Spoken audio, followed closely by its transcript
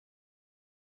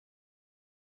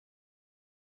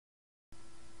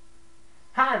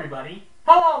Hi everybody.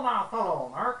 Hello my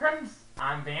fellow Americans.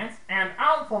 I'm Vance, and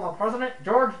I'm former President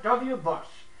George W. Bush.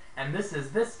 And this is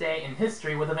This Day in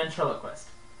History with a Ventriloquist.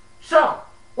 So,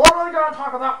 what are we going to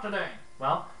talk about today?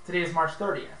 Well, today is March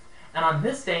 30th. And on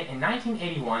this day in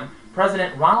 1981,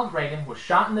 President Ronald Reagan was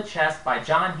shot in the chest by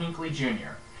John Hinckley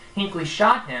Jr. Hinckley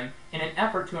shot him in an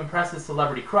effort to impress his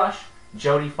celebrity crush,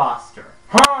 Jodi Foster.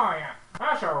 Oh yeah,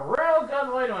 that's a real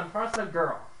good way to impress a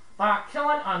girl. By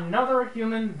killing another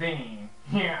human being.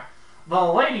 Yeah, the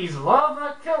ladies love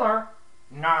a killer.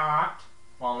 Not.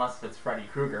 Well, unless it's Freddy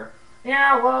Krueger.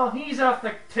 Yeah, well, he's a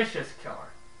fictitious killer.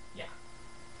 Yeah.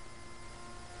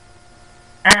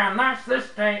 And that's This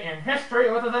Day in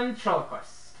History with a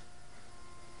Ventriloquist.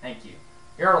 Thank you.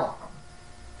 You're welcome.